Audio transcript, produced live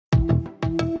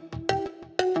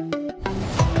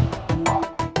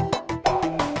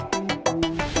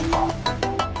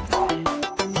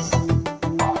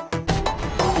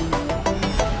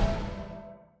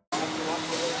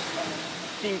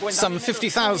Some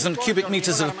 50,000 cubic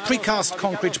metres of precast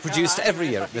concrete produced every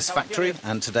year at this factory,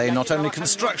 and today not only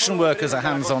construction workers are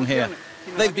hands-on here.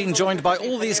 They've been joined by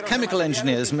all these chemical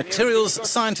engineers, materials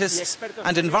scientists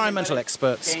and environmental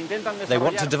experts. They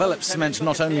want to develop cement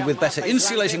not only with better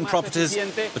insulating properties,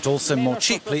 but also more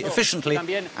cheaply, efficiently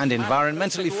and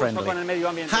environmentally friendly.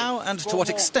 How and to what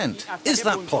extent is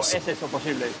that possible?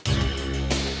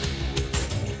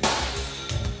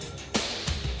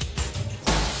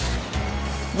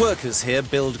 Workers here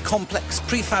build complex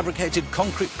prefabricated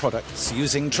concrete products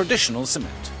using traditional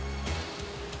cement.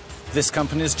 This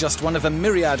company is just one of a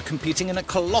myriad competing in a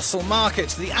colossal market.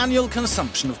 The annual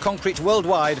consumption of concrete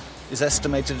worldwide is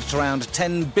estimated at around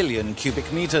 10 billion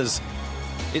cubic metres.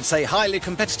 It's a highly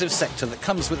competitive sector that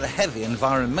comes with a heavy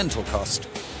environmental cost.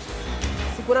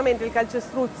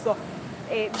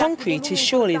 Concrete is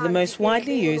surely the most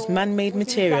widely used man-made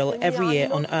material every year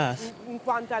on Earth.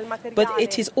 But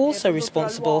it is also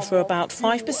responsible for about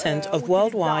 5% of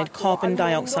worldwide carbon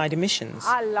dioxide emissions.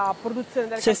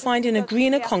 So finding a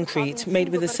greener concrete made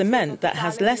with a cement that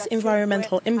has less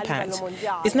environmental impact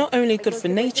is not only good for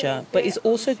nature, but is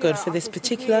also good for this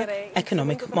particular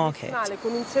economic market.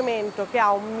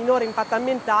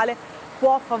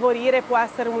 Può favorire, può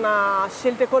essere una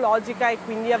scelta ecologica e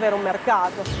quindi avere un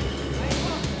mercato.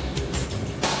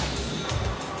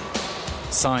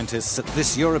 Scientists at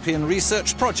this European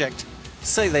research project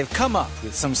say they've come up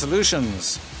with some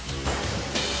solutions.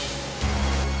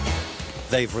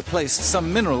 They've replaced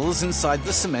some minerals inside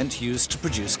the cement used to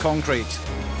produce concrete.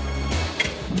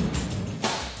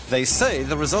 They say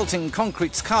the resulting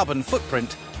concrete's carbon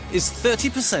footprint is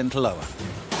 30% lower.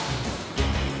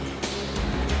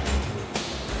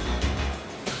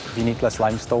 We need less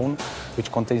limestone,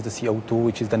 which contains the CO2,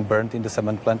 which is then burnt in the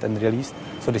cement plant and released.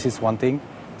 So this is one thing.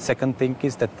 Second thing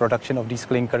is that production of these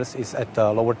clinkers is at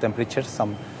lower temperatures,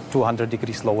 some 200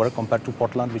 degrees lower compared to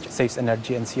Portland, which saves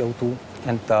energy and CO2.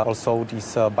 And also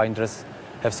these binders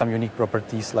have some unique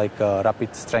properties like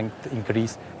rapid strength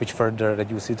increase, which further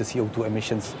reduces the CO2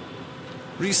 emissions.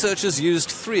 Researchers used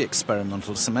 3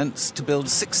 experimental cements to build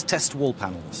 6 test wall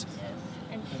panels.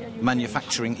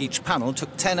 Manufacturing each panel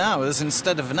took 10 hours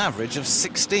instead of an average of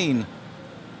 16.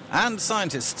 And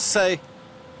scientists say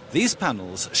these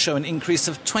panels show an increase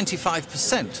of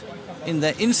 25% in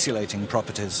their insulating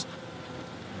properties.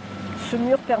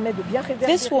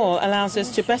 This wall allows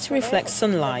us to better reflect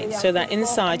sunlight so that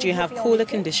inside you have cooler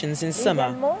conditions in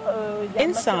summer.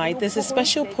 Inside there's a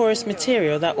special porous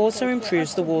material that also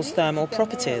improves the wall's thermal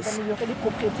properties.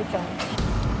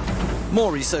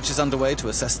 More research is underway to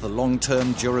assess the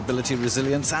long-term durability,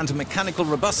 resilience and mechanical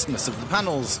robustness of the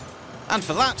panels. And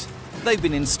for that, they've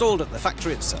been installed at the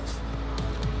factory itself.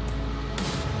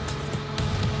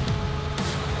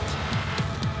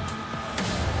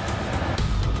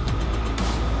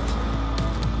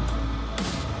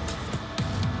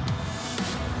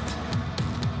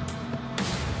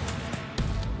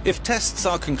 If tests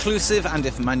are conclusive and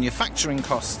if manufacturing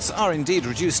costs are indeed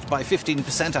reduced by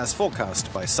 15% as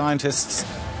forecast by scientists,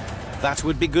 that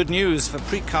would be good news for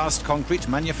precast concrete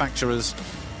manufacturers.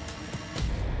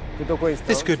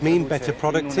 This could mean better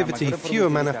productivity,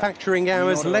 fewer manufacturing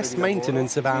hours, less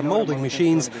maintenance of our moulding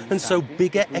machines, and so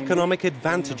bigger economic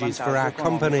advantages for our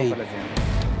company.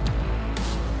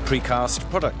 Precast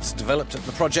products developed at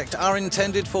the project are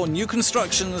intended for new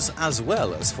constructions as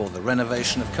well as for the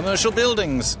renovation of commercial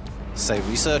buildings, say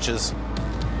researchers.